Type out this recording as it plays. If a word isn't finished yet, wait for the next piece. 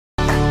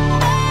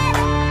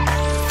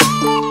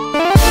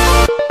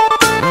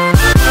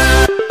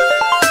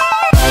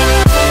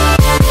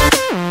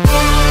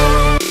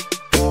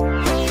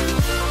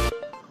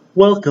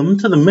Welcome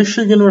to the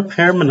Michigan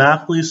Repair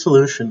Monopoly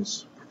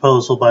Solutions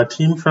proposal by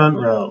Team Front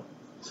Row.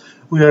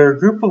 We are a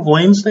group of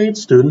Wayne State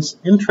students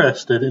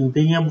interested in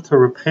being able to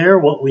repair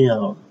what we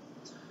own.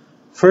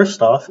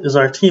 First off is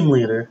our team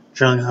leader,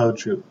 Jung-Ho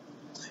Ju.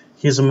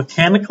 He is a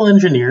mechanical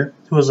engineer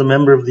who is a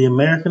member of the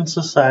American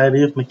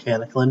Society of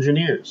Mechanical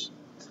Engineers.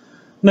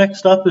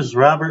 Next up is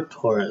Robert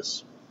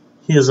Torres.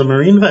 He is a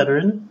Marine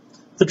veteran,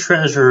 the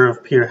treasurer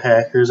of peer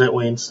hackers at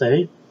Wayne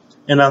State,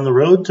 and on the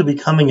road to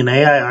becoming an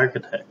AI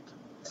architect.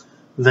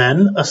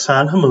 Then,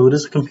 Ehsan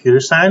is a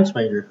computer science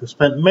major who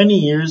spent many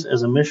years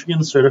as a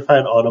Michigan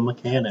certified auto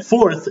mechanic.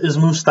 Fourth is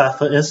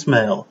Mustafa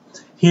Ismail.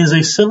 He is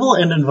a civil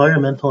and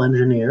environmental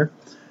engineer,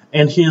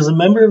 and he is a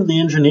member of the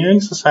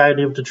Engineering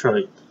Society of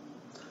Detroit.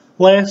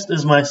 Last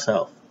is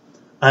myself.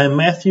 I am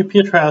Matthew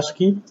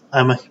Piotrowski.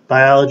 I'm a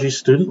biology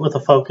student with a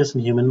focus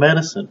in human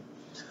medicine.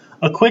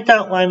 A quick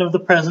outline of the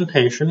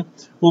presentation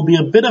will be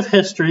a bit of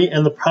history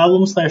and the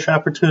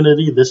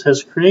problem/opportunity this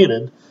has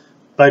created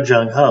by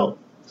Jung-Ho,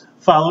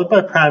 followed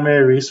by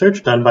primary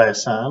research done by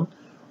Ehsan.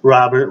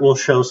 Robert will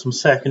show some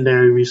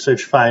secondary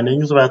research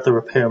findings about the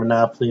repair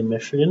monopoly in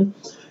Michigan,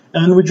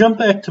 and then we jump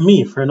back to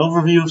me for an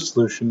overview of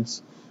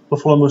solutions,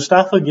 before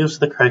Mustafa gives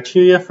the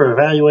criteria for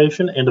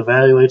evaluation and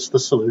evaluates the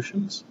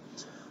solutions.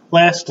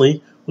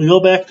 Lastly, we go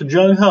back to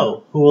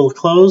Jung-Ho, who will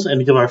close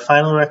and give our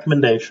final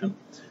recommendation.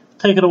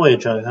 Take it away,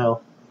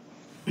 Jung-Ho.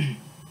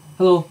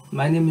 Hello,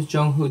 my name is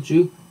Jung-Ho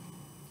Ju,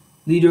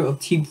 leader of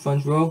Team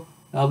Front Row.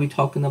 I'll be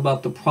talking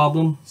about the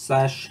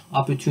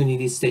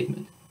problem/opportunity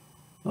statement.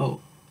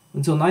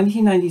 Until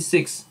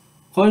 1996,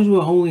 cars were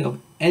only of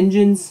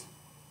engines,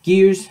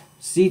 gears,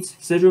 seats,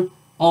 etc.,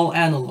 all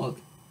analog.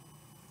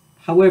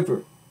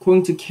 However,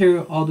 according to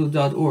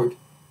careauto.org,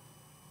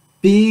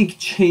 big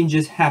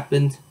changes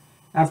happened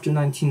after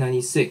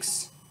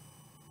 1996.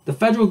 The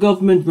federal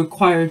government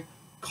required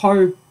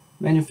car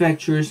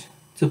manufacturers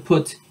to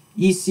put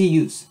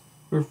ECUs,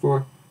 or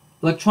for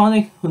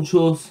electronic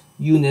controls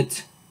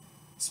unit,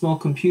 small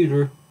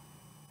computer,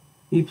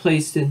 be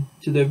placed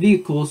into their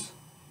vehicles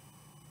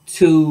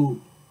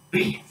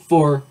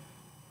for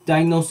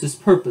diagnosis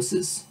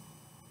purposes.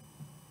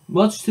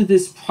 Much to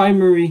this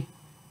primary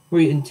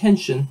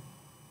intention,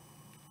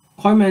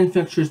 car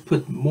manufacturers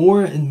put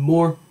more and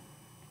more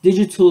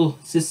digital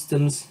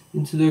systems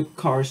into their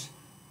cars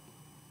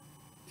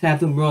to have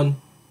them run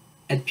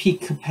at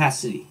peak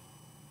capacity,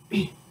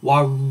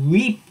 while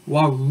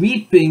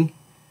reaping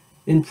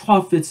in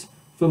profits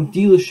from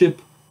dealership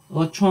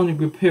electronic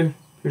repair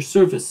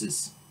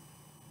services.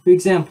 For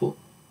example,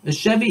 a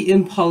Chevy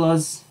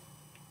Impala's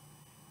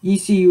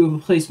ECU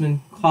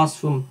replacement costs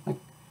from like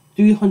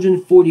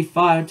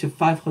 $345 to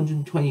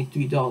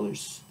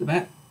 $523. The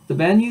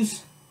bad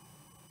news?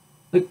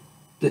 Like,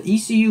 the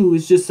ECU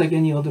is just like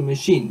any other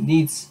machine,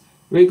 needs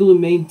regular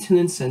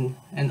maintenance and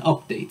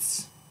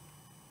updates.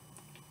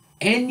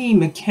 Any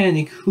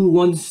mechanic who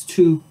wants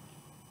to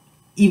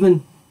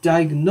even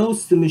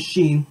diagnose the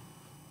machine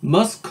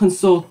must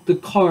consult the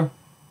car's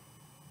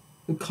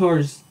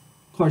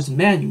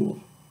manual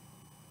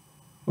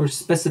or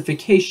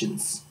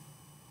specifications.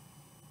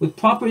 With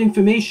proper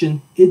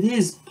information, it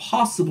is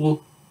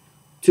possible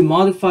to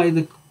modify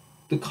the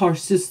car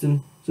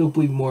system so it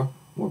will be more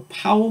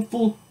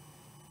powerful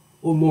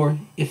or more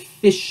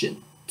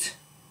efficient.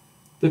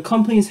 The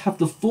companies have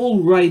the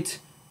full right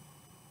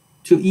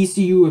to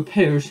ECU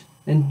repairs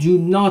and do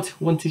not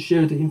want to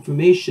share the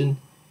information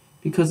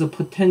because of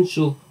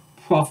potential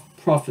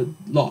profit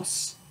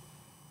loss.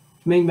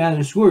 To make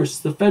matters worse,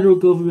 the federal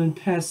government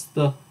passed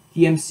the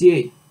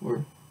DMCA,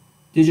 or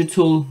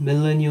Digital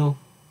Millennial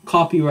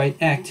Copyright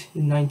Act,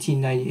 in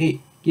 1998,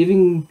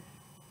 giving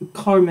the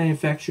car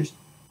manufacturers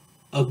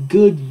a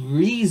good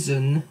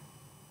reason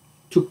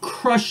to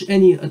crush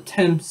any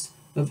attempts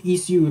of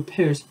ECU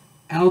repairs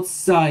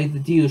outside the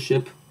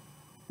dealership,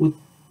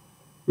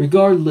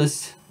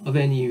 regardless of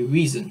any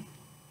reason.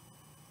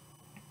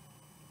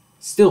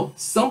 Still,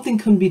 something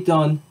can be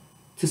done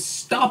to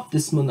stop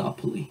this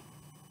monopoly.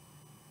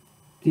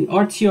 The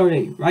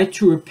RTRA, Right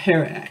to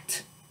Repair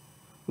Act.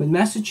 When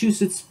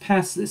Massachusetts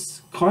passed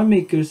this, car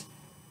makers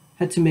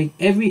had to make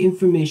every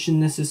information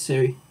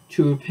necessary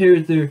to repair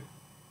their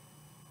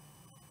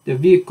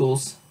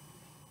vehicles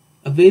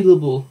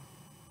available,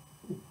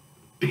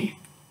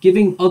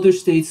 giving other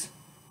states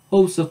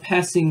hopes of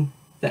passing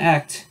the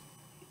act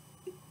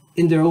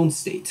in their own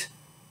state.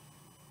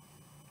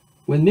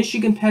 When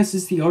Michigan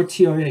passes the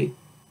RTRA,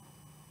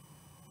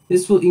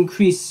 this will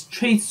increase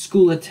trade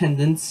school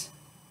attendance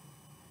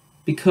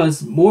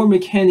because more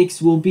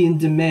mechanics will be in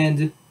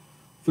demand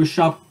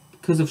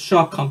because of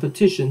shop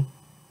competition.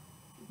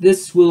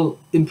 This will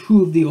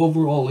improve the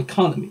overall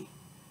economy.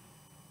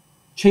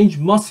 Change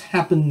must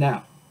happen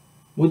now.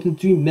 More than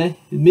 3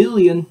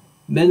 million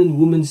men and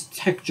women's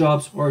tech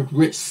jobs are at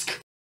risk.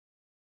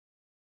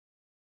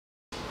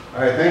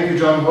 Alright, thank you,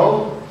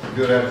 Jung-Ho.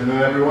 Good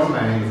afternoon, everyone.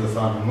 My name is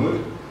Ehsan,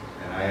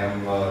 and I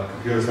am a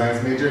computer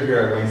science major here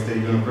at Wayne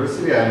State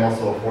University. I am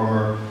also a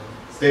former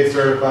state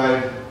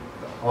certified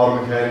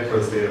auto mechanic for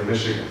the state of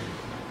Michigan.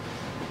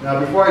 Now,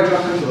 before I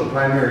jump into the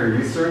primary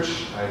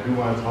research, I do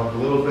want to talk a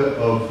little bit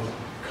of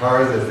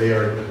cars as they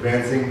are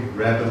advancing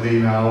rapidly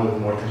now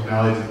with more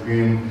technologies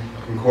being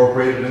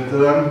incorporated into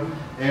them.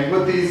 And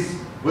with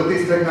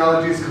these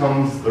technologies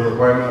comes the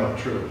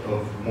requirement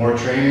of more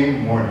training,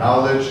 more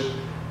knowledge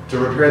to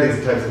repair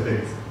these types of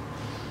things.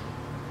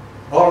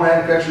 Auto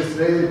manufacturers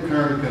today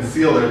currently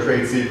conceal their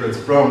trade secrets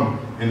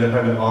from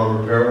independent auto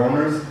repair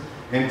owners,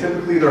 and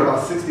typically they're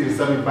about 60 to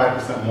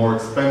 75% more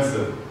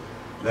expensive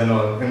than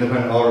an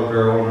independent auto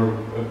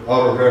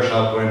repair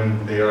shop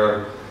when they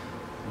are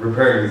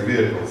repairing these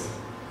vehicles.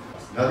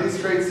 Now,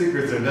 these trade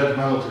secrets are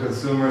detrimental to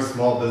consumers,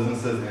 small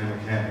businesses, and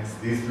mechanics.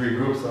 These three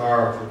groups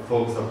are the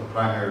focus of the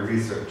primary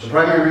research. The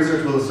primary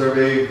research was a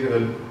survey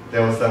that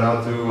was sent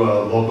out to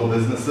local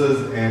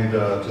businesses and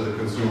to the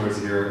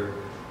consumers here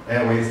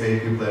at Wayne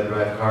State, people that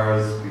drive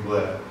cars, people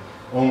that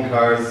own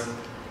cars.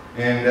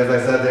 And as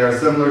I said, they are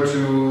similar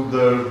to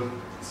the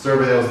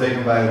survey that was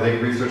taken by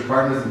Lake Research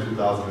Partners in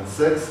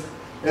 2006.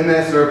 In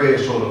that survey,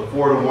 it showed a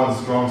 4-to-1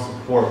 strong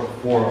support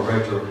for a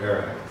Right to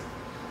Repair Act.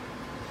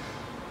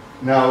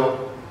 Now,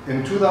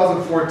 in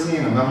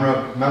 2014, a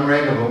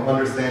memorandum of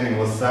understanding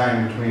was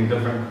signed between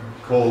different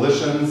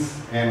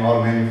coalitions and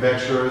auto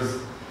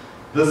manufacturers.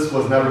 This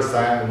was never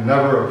signed,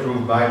 never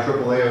approved by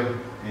AAA,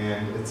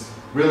 and it's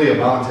really a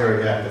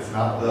voluntary act. It's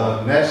not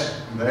the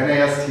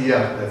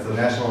NASTF, that's the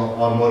National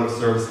Automotive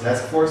Service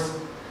Task Force.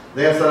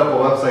 They have set up a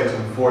website to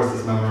enforce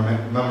this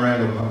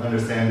memorandum of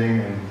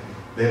understanding, and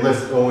they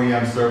list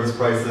OEM service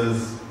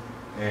prices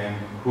and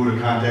who to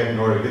contact in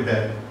order to get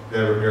that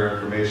repair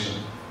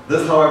information.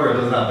 This, however,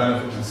 does not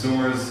benefit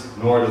consumers,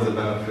 nor does it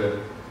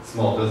benefit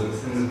small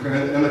business. In the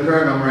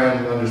current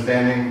memorandum of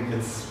understanding,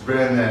 it's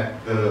written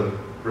that the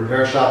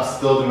repair shops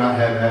still do not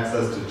have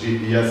access to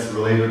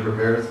GPS-related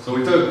repairs. So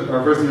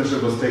our first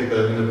initiative was take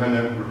the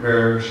independent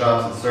repair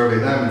shops and survey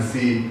them and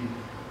see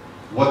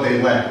what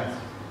they lacked.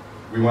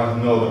 We wanted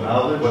to know the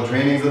knowledge, what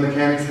trainings the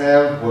mechanics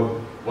have,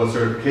 what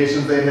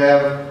certifications they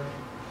have.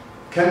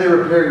 Can they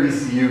repair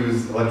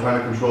ECUs,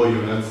 electronic control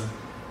units,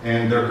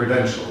 and their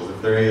credentials,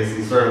 if they're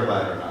ASC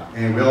certified or not.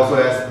 And we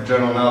also asked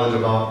general knowledge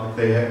about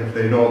if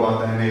they know about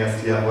the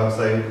NASTF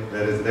website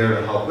that is there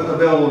to help. With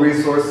available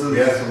resources,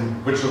 we asked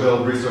them which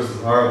available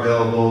resources are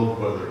available,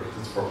 whether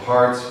it's for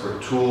parts, for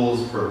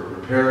tools, for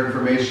repair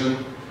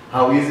information,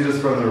 how easy it is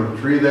for them to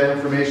retrieve that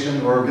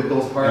information or get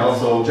those parts, and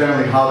also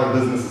generally how their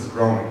business is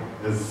growing.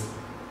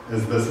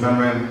 Is this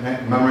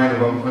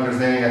memorandum of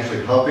understanding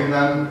actually helping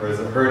them, or is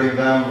it hurting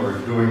them, or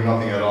doing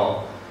nothing at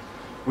all?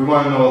 We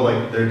want to know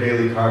like their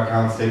daily car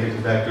counts, take into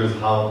factors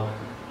how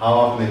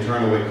often they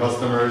turn away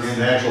customers,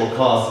 and the actual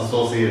costs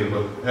associated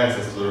with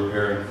access to the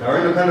repair.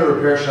 Our independent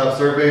repair shop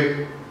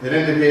survey, it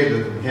indicated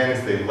that the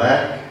mechanics they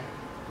lack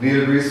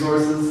needed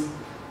resources,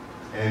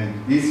 and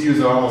ECUs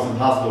are almost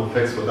impossible to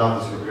fix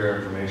without this repair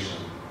information.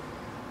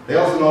 They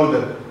also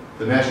noted that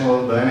the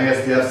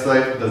NASTF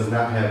site does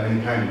not have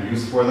any kind of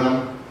use for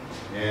them,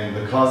 and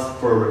the cost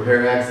for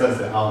repair access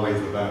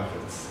outweighs the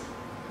benefits.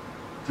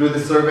 Through the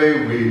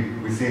survey,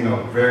 we've seen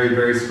a very,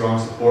 very strong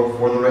support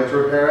for the Right to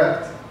Repair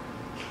Act.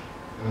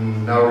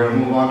 And now we're going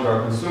to move on to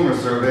our consumer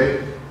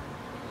survey.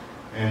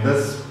 And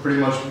this pretty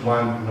much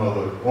wanted to know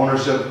the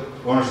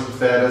ownership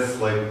status,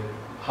 like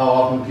how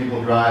often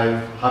people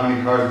drive, how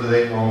many cars do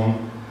they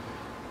own.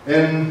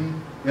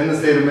 In the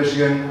state of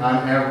Michigan,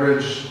 on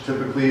average,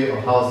 typically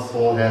a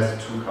household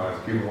has 2 cars.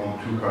 People own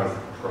 2 cars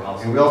per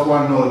house. And we also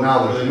want to know the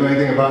knowledge. Do they know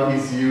anything about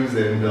ECUs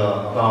and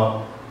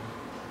about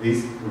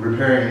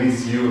repairing an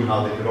ECU and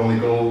how they could only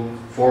go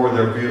forward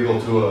their vehicle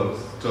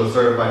to a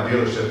certified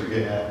dealership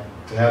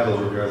to have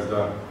those repairs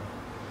done.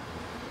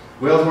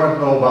 We also want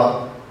to know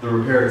about the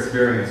repair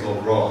experience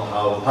overall.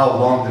 How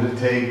long did it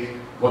take?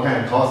 What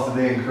kind of costs did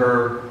they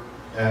incur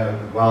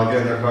while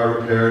getting their car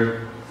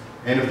repaired?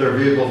 And if their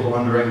vehicles were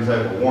under any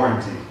type of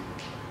warranty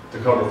to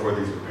cover for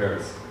these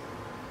repairs.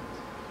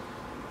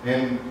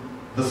 And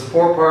the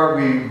support part,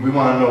 we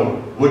want to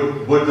know,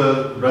 would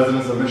the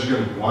residents of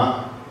Michigan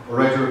want a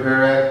Right to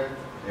Repair Act,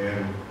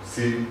 and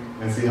see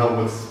how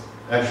what's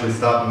actually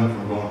stopping them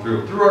from going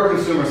through. Through our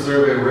consumer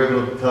survey, we're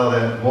able to tell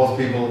that most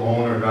people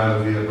own or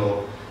drive a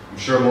vehicle. I'm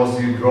sure most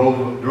of you drove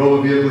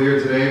a vehicle here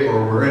today,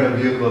 or were in a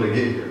vehicle to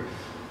get here.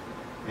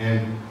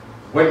 And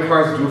when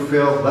cars do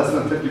fail, less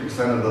than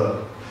 50%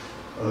 of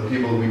the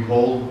people we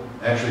polled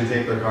actually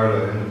take their car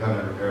to an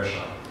independent repair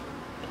shop.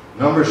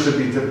 Numbers should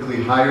be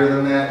typically higher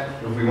than that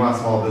if we want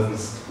small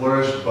businesses to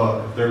flourish,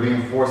 but if they're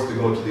being forced to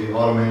go to the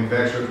auto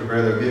manufacturer to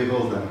repair their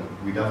vehicles, then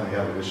we definitely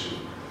have an issue.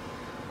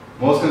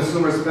 Most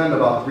consumers spend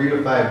about 3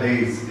 to 5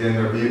 days getting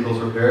their vehicles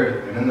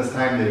repaired, and in this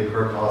time they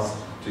incur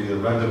costs to either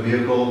rent a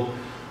vehicle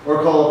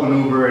or call up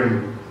an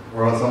Uber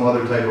or on some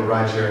other type of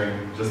ride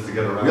sharing just to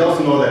get around. We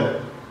also know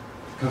that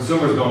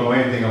consumers don't know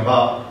anything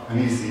about an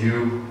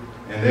ECU,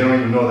 and they don't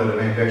even know that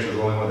the manufacturer is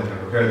the only one that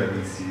can repair that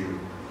ECU.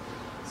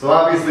 So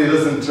obviously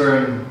this in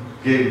turn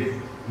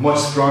gave much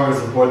stronger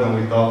support than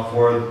we thought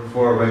for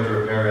a Right to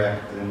Repair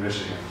Act in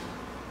Michigan.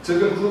 To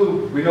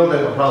conclude, we know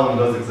that a problem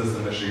does exist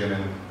in Michigan,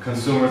 and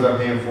consumers are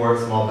paying for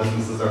it, small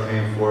businesses are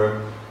paying for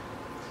it.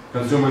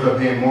 Consumers are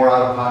paying more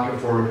out of pocket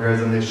for repairs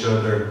than they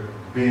should. They're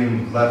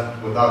being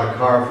left without a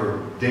car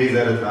for days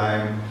at a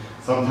time,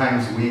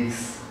 sometimes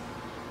weeks.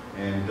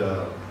 And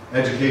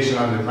education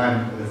on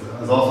decline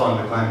is also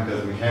on decline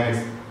because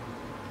mechanics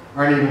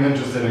aren't even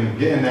interested in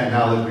getting that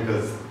knowledge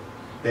because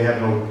they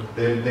can't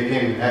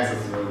even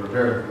access the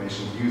repair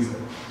information to use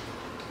it.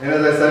 And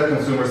as I said,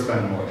 consumers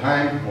spend more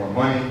time, more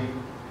money,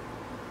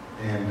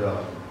 and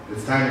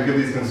it's time to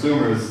give these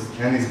consumers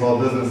and these small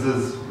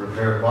businesses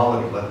repair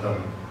quality.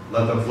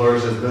 Let them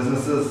flourish as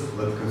businesses.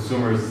 Let the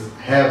consumers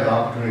have the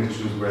opportunity to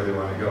choose where they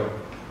want to go.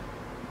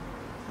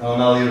 I'll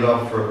now leave it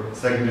up for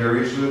secondary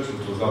research,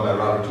 which was done by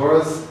Robert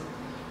Torres.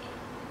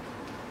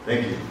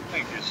 Thank you.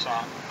 Thank you,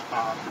 Ehsan.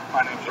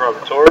 My name is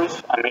Robert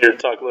Torres. I'm here to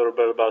talk a little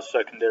bit about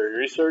secondary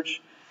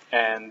research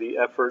and the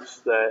efforts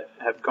that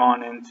have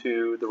gone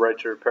into the Right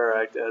to Repair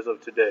Act as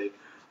of today.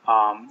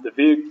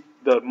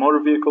 The Motor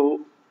Vehicle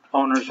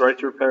Owners' Right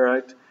to Repair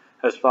Act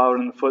has followed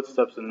in the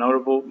footsteps of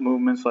notable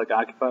movements like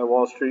Occupy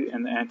Wall Street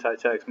and the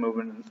anti-tax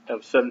movement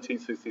of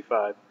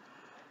 1765.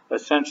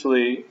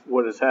 Essentially,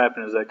 what has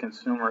happened is that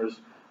consumers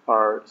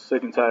are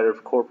sick and tired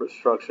of corporate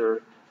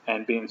structure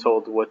and being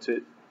told what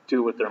to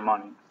do with their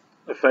money.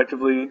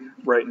 Effectively,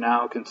 right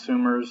now,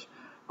 consumers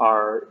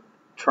are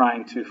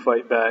trying to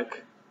fight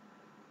back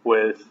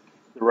with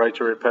the Right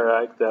to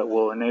Repair Act that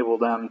will enable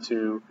them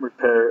to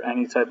repair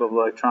any type of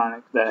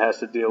electronic that has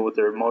to deal with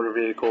their motor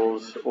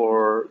vehicles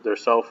or their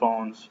cell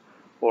phones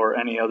or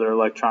any other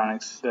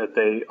electronics that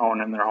they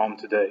own in their home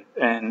today.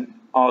 And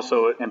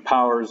also it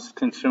empowers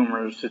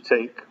consumers to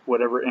take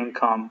whatever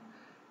income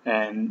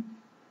and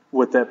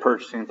with that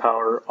purchasing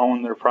power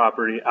own their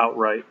property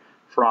outright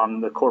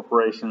from the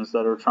corporations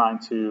that are trying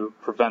to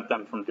prevent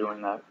them from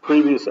doing that.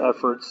 Previous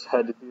efforts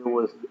had to deal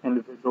with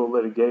individual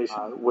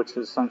litigation, which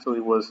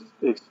essentially was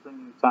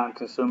extremely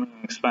time-consuming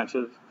and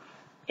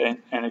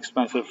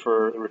expensive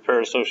for the Repair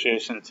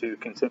Association to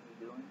continue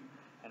doing.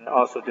 And it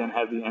also didn't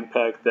have the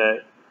impact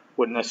that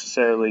would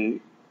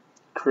necessarily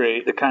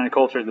create the kind of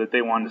culture that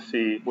they wanted to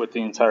see with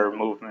the entire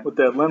movement. What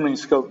that limiting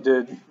scope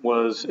did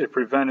was it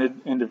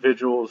prevented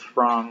individuals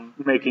from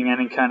making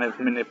any kind of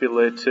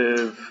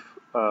manipulative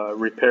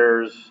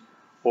repairs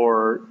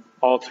or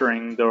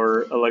altering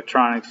their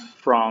electronics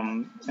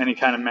from any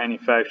kind of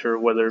manufacturer,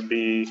 whether it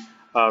be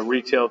a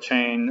retail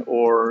chain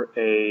or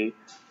a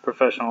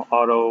professional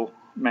auto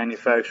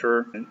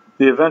manufacturer.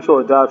 The eventual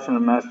adoption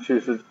of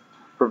Massachusetts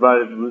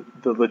provided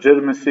the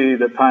legitimacy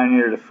that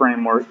pioneered a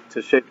framework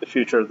to shape the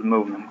future of the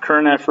movement.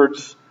 Current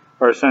efforts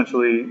are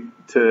essentially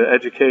to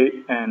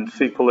educate and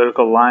seek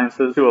political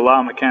alliances to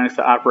allow mechanics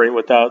to operate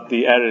without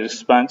the added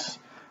expense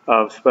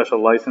of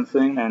special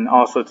licensing, and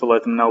also to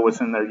let them know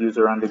what's in their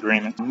user-end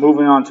agreement.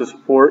 Moving on to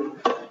support,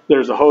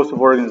 there's a host of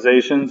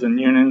organizations and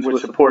unions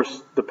which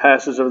supports the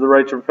passage of the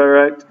Right to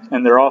Repair Act,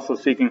 and they're also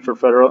seeking for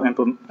federal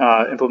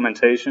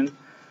implementation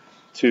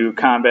to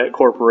combat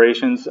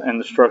corporations and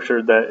the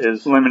structure that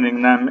is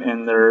limiting them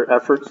in their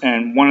efforts.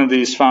 And one of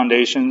these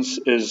foundations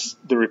is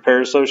the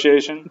Repair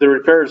Association. The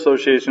Repair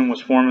Association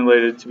was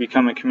formulated to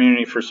become a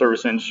community for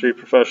service industry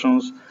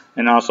professionals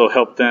and also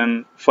help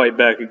them fight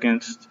back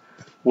against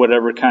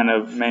whatever kind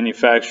of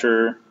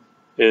manufacturer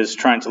is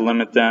trying to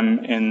limit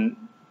them in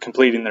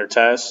completing their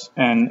tasks.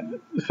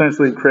 And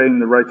essentially creating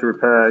the Right to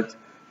Repair Act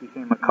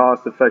became a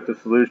cost-effective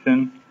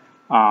solution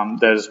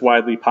that is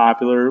widely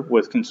popular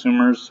with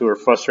consumers who are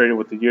frustrated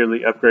with the yearly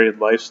upgraded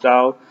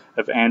lifestyle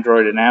of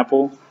Android and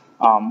Apple.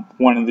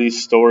 One of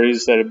these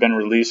stories that have been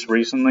released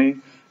recently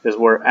is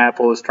where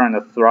Apple is trying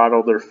to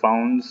throttle their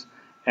phones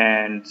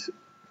and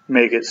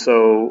make it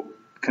so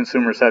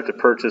consumers have to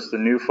purchase the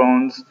new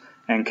phones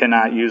and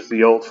cannot use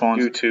the old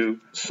phones due to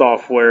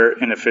software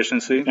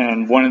inefficiency.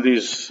 And one of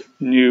these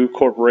new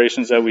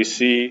corporations that we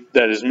see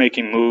that is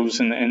making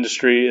moves in the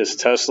industry is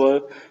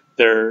Tesla.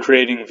 They're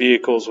creating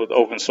vehicles with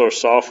open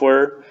source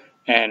software,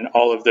 and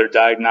all of their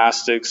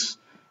diagnostics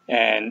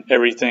and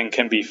everything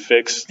can be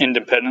fixed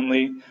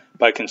independently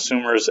by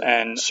consumers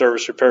and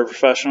service repair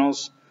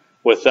professionals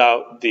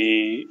without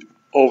the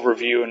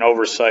overview and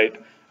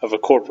oversight of a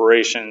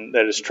corporation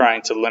that is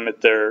trying to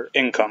limit their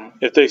income.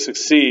 If they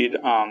succeed,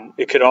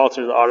 it could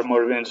alter the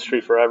automotive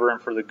industry forever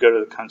and for the good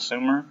of the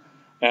consumer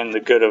and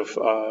the good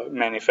of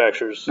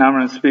manufacturers. Now I'm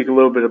going to speak a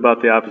little bit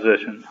about the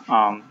opposition.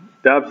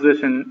 The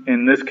opposition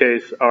in this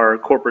case are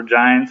corporate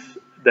giants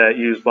that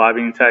use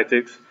lobbying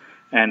tactics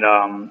and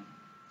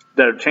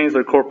that have changed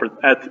their corporate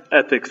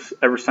ethics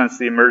ever since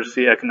the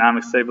Emergency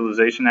Economic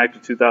Stabilization Act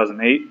of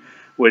 2008,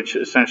 which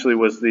essentially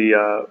was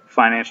the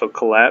financial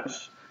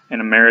collapse in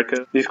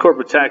America. These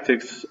corporate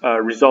tactics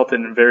resulted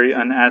in very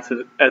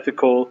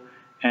unethical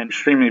and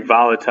extremely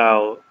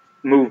volatile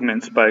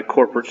movements by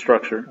corporate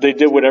structure. They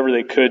did whatever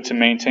they could to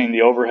maintain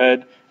the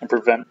overhead and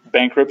prevent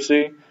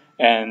bankruptcy,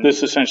 and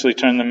this essentially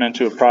turned them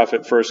into a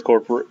profit-first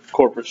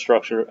corporate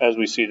structure as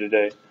we see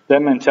today.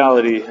 That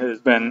mentality has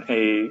been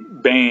a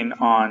bane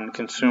on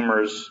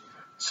consumers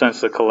since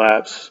the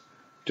collapse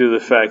due to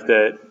the fact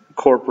that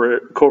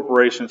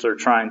corporations are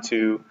trying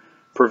to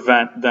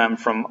prevent them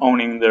from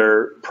owning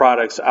their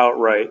products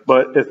outright.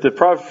 But if the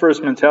profit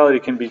first mentality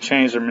can be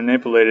changed or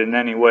manipulated in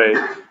any way,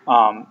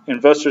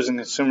 investors and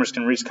consumers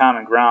can reach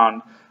common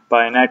ground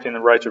by enacting the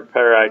Right to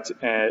Repair Act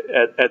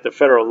at the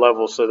federal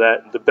level, so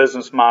that the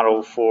business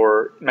model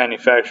for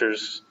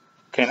manufacturers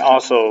can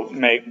also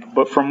make.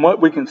 But from what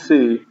we can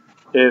see,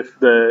 if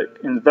the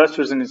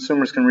investors and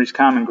consumers can reach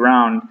common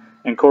ground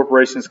and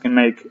corporations can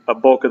make a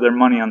bulk of their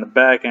money on the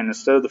back end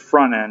instead of the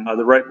front end,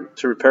 the Right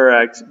to Repair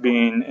Act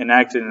being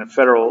enacted in a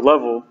federal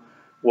level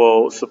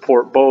will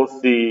support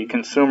both the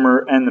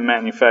consumer and the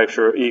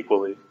manufacturer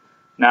equally.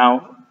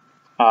 Now,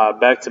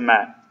 back to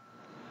Matt.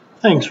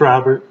 Thanks,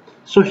 Robert.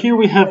 So here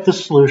we have the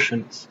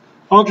solutions.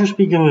 I'll just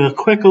be giving a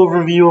quick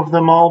overview of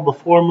them all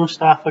before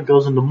Mustafa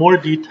goes into more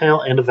detail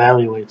and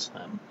evaluates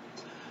them.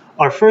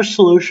 Our first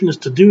solution is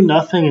to do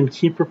nothing and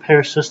keep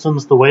repair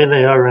systems the way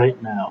they are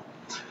right now.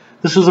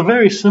 This is a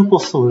very simple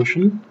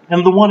solution,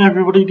 and the one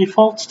everybody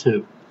defaults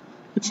to.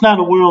 It's not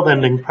a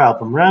world-ending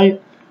problem,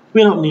 right?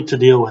 We don't need to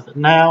deal with it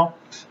now.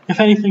 If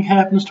anything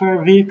happens to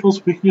our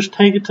vehicles, we can just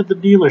take it to the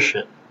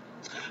dealership.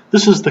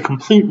 This is the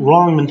complete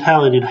wrong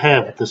mentality to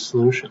have with this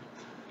solution.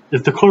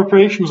 If the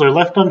corporations are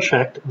left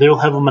unchecked, they will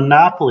have a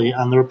monopoly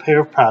on the repair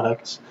of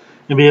products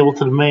and be able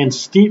to demand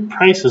steep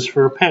prices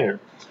for repair.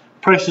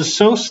 Prices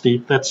so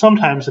steep that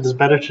sometimes it is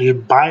better to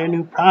just buy a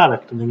new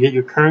product and then get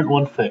your current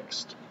one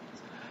fixed.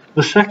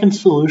 The second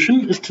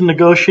solution is to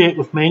negotiate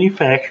with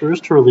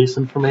manufacturers to release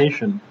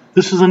information.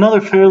 This is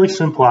another fairly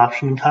simple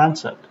option and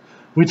concept.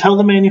 We tell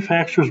the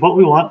manufacturers what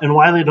we want and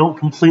why they don't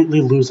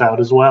completely lose out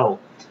as well.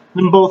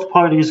 Then both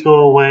parties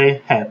go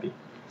away happy.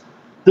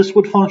 This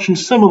would function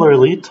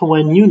similarly to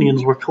when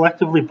unions were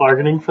collectively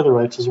bargaining for the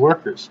rights as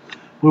workers.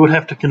 We would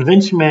have to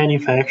convince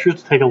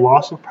manufacturers to take a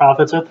loss of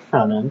profits at the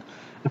front end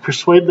and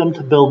persuade them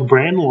to build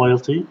brand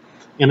loyalty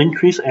and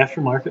increase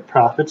aftermarket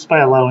profits by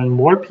allowing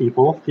more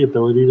people the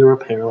ability to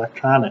repair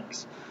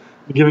electronics,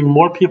 and giving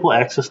more people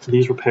access to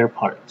these repair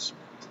parts.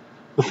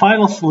 The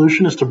final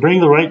solution is to bring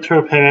the Right to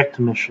Repair Act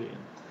to Michigan.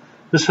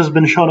 This has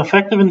been shown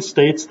effective in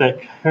states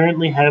that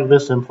currently have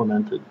this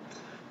implemented.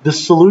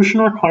 This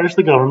solution requires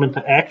the government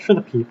to act for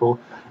the people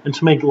and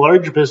to make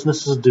large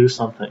businesses do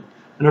something,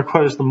 and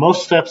requires the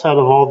most steps out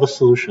of all the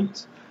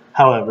solutions.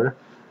 However,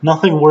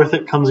 nothing worth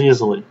it comes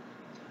easily.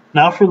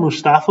 Now for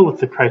Mustafa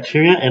with the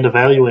criteria and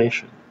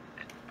evaluation.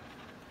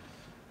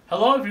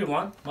 Hello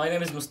everyone, my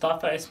name is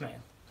Mustafa Ehsan,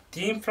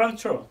 Team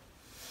Front Row,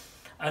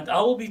 and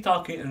I will be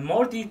talking in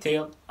more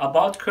detail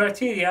about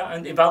criteria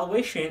and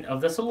evaluation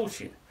of the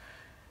solution.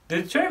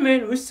 To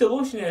determine which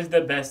solution is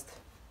the best,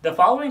 the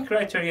following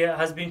criteria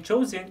has been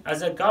chosen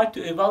as a guide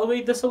to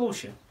evaluate the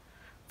solution.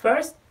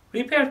 First,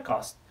 repair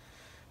cost.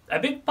 A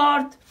big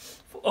part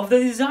of the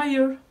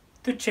desire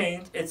to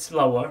change is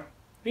lower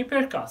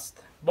repair cost,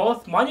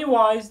 both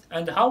money-wise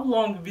and how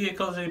long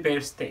vehicles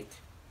repairs take.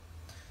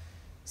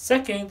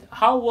 Second,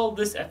 how will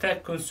this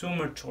affect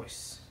consumer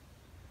choice?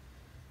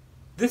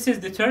 This is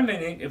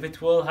determining if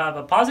it will have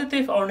a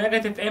positive or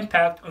negative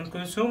impact on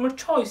consumer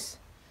choice.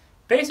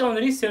 Based on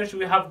research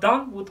we have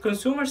done with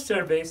consumer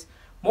surveys,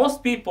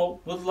 most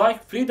people would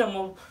like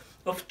freedom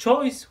of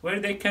choice where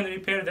they can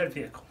repair their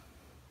vehicle.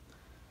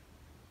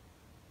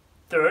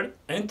 Third,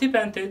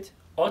 independent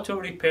auto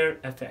repair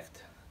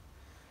effect.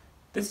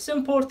 This is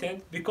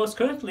important because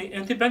currently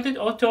independent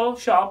auto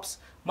shops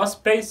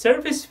must pay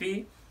service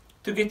fee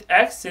to get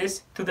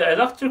access to the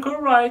electrical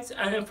rights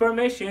and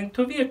information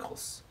to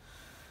vehicles.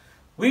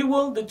 We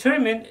will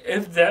determine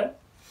if the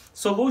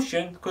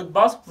solution could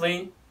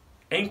possibly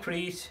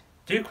increase,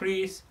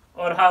 decrease,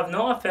 or have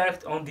no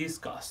effect on these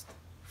costs.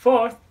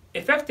 Fourth,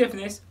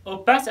 effectiveness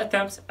of past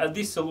attempts at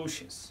these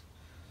solutions.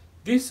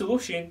 These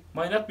solutions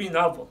might not be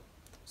novel,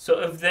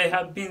 so if they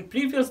have been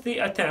previously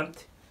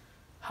attempted,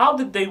 how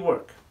did they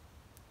work?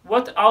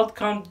 What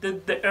outcome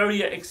did the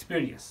area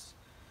experience?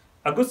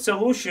 A good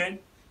solution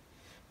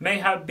may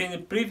have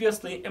been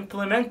previously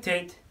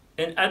implemented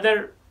in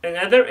other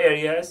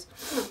areas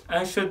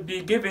and should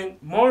be given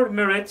more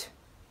merit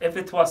if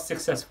it was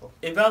successful.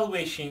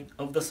 Evaluation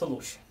of the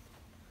solution.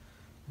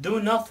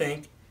 Do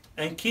nothing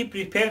and keep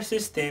repair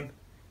system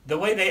the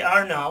way they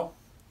are now.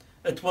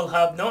 It will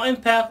have no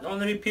impact on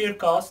the repair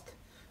cost.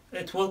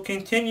 It will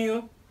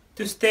continue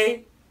to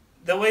stay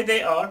the way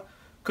they are.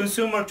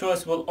 Consumer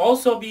choice will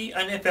also be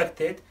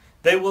unaffected.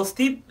 They will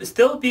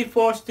still be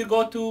forced to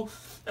go to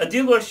a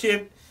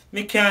dealership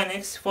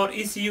mechanics for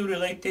ECU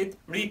related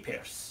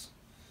repairs.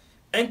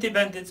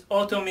 Independent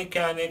auto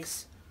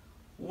mechanics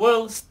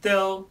will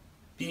still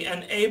be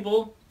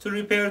unable to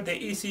repair the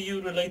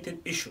ECU related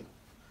issue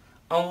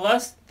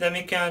unless the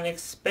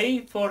mechanics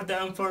pay for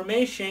the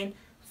information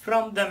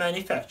from the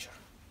manufacturer.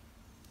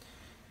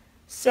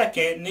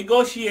 Second,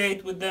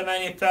 negotiate with the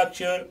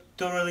manufacturer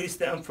to release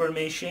the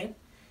information.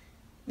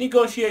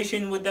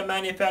 Negotiation with the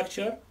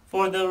manufacturer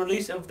for the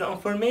release of the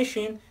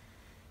information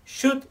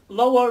should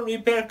lower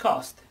repair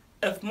cost.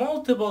 If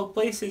multiple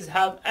places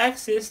have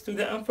access to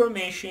the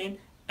information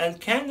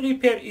and can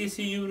repair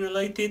ECU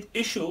related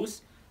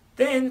issues,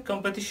 then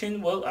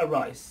competition will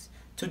arise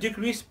to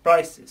decrease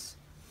prices.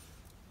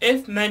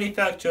 If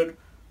manufacturer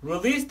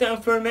release the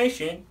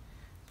information,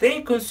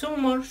 then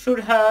consumers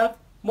should have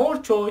more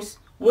choice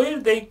where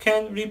they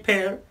can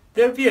repair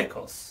their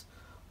vehicles.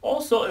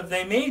 Also, if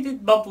they made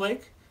it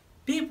public,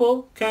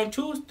 people can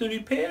choose to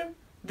repair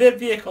their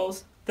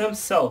vehicles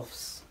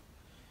themselves.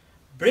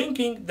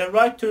 Bringing the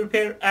Right to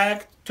Repair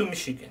Act to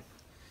Michigan.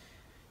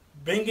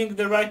 Bringing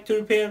the Right to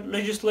Repair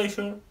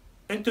legislation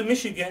into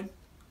Michigan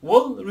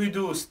will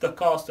reduce the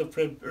cost of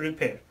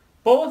repair,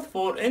 both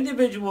for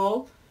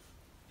individual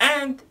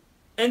and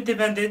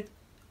independent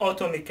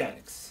auto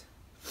mechanics.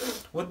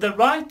 With the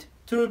Right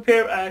to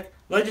Repair Act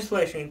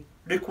legislation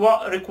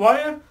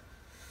require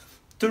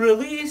to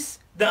release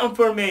the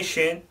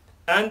information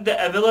and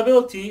the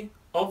availability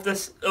of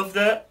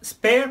the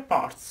spare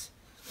parts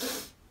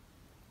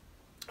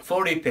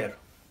for repair.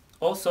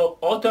 Also,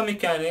 auto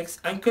mechanics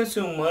and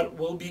consumer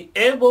will be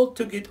able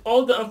to get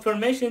all the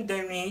information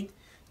they need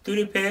to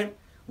repair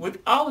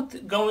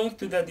without going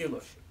to the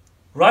dealership.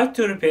 Right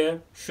to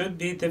repair should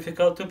be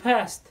difficult to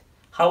pass.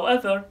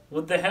 However,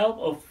 with the help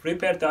of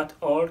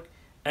repair.org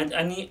and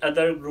any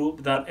other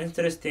group that are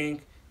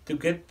interesting to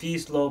get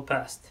these laws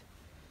passed.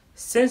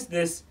 Since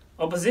this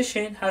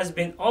opposition has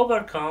been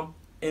overcome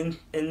in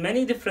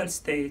many different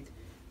states,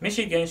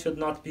 Michigan should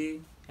not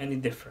be any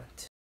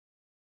different.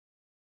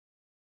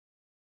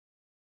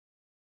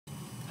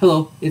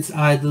 Hello, it's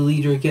I, the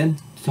leader again,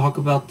 to talk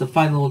about the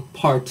final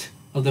part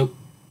of the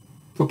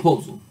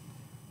proposal.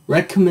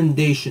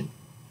 Recommendation.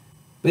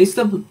 Based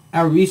on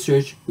our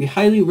research, we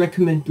highly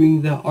recommend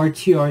bringing the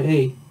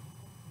RTRA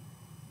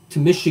to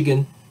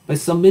Michigan by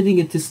submitting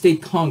it to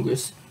state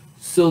Congress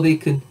so they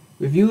can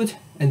review it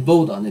and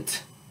vote on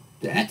it.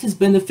 The act is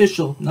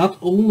beneficial not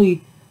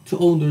only to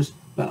owners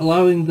by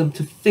allowing them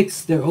to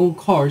fix their own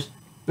cars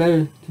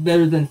better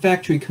than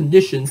factory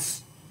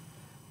conditions,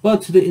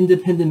 but to the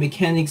independent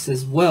mechanics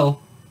as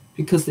well,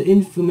 because the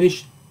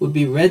information would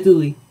be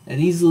readily and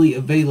easily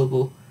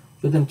available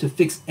for them to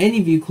fix any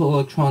vehicle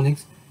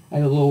electronics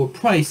at a lower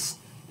price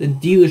than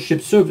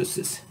dealership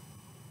services.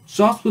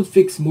 Shops would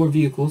fix more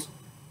vehicles,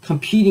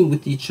 competing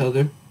with each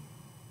other,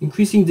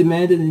 increasing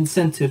demand and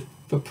incentive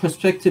for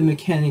prospective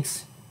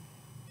mechanics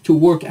to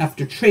work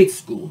after trade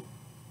school.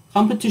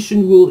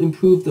 Competition will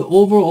improve the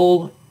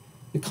overall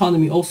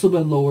economy also by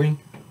lowering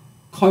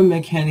car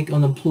mechanic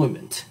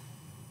unemployment.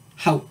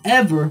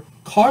 However,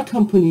 car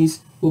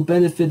companies will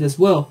benefit as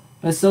well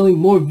by selling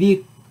more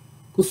vehicle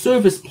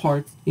service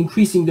parts,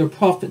 increasing their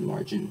profit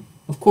margin.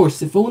 Of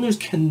course, if owners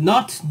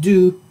cannot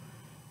do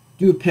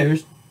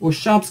repairs or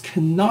shops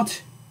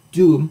cannot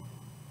do them,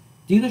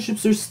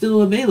 dealerships are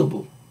still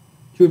available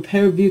to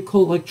repair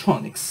vehicle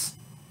electronics.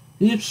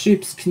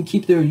 Dealerships can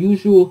keep their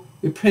usual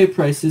repair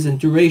prices and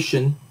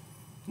duration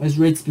as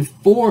rates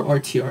before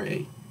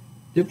RTRA.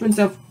 Difference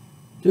after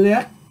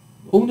that,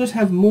 owners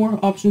have more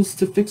options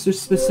to fix their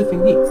specific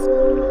needs.